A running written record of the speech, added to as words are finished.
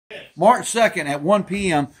March 2nd at 1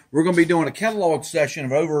 p.m., we're going to be doing a catalog session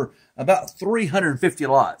of over about 350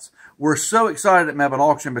 lots. We're so excited at Mebane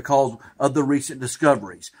Auction because of the recent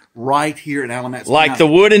discoveries right here in Alamance Like County. the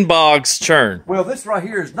Wooden Bogs churn. Well, this right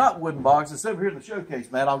here is not Wooden Bogs. It's over here in the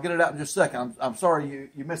showcase, Matt. I'll get it out in just a second. I'm sorry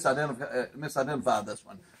you misidentified this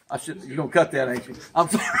one. You're going to cut that, ain't you? I'm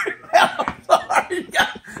sorry. I'm sorry.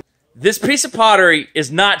 This piece of pottery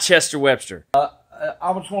is not Chester Webster.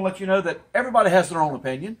 I just want to let you know that everybody has their own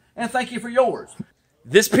opinion, and thank you for yours.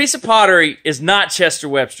 This piece of pottery is not Chester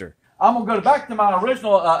Webster. I'm going to go back to my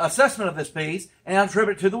original assessment of this piece and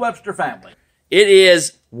attribute it to the Webster family. It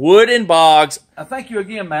is Wooden Bogs. Thank you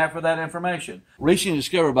again, Matt, for that information. Recently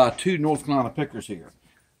discovered by 2 North Carolina pickers here.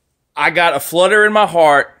 I got a flutter in my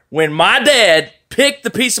heart when my dad picked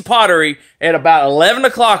the piece of pottery at about 11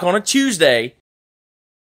 o'clock on a Tuesday.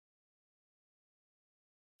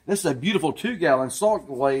 This is a beautiful 2-gallon salt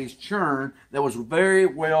glaze churn that was very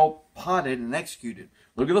well potted and executed.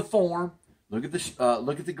 Look at the form. Look at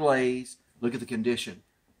the glaze. Look at the condition.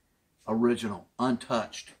 Original,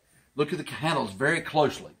 untouched. Look at the handles very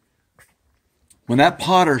closely. When that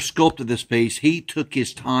potter sculpted this piece, he took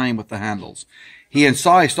his time with the handles. He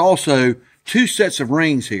incised also 2 sets of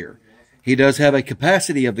rings here. He does have a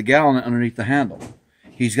capacity of the gallon underneath the handle.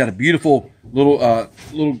 He's got a beautiful little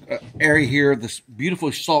area here, this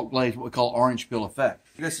beautiful salt glaze, what we call orange peel effect.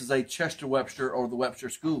 This is a Chester Webster or the Webster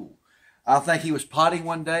School. I think he was potting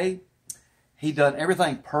one day. He done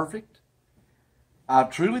everything perfect. I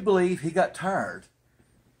truly believe he got tired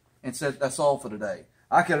and said, that's all for today.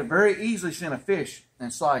 I could have very easily seen a fish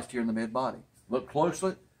incised here in the mid-body. Look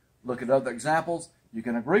closely. Look at other examples. You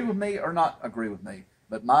can agree with me or not agree with me.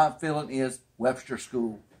 But my feeling is Webster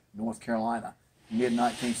School, North Carolina,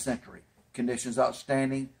 mid-19th century. Conditions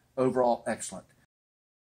outstanding. Overall excellent.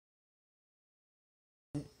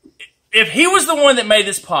 If he was the one that made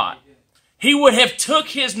this pot, he would have took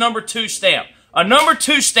his number 2 stamp. A number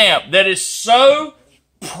 2 stamp that is so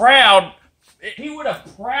proud. He would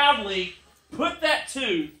have proudly put that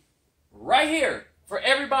 2 right here for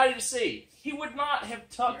everybody to see. He would not have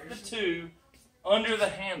tucked the 2 under the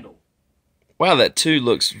handle. Wow, that 2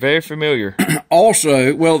 looks very familiar.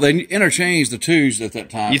 Also, well, they interchanged the 2s at that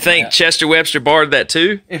time. You think Chester Webster borrowed that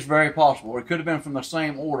 2? It's very possible. It could have been from the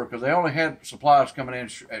same order because they only had supplies coming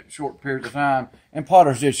in at short periods of time, and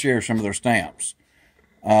potters did share some of their stamps.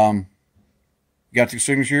 Got the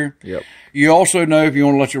signature? Yep. You also know, if you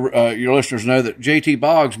want to let your listeners know, that J.T.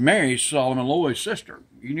 Boggs marries Solomon Lloyd's sister.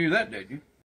 You knew that, did you?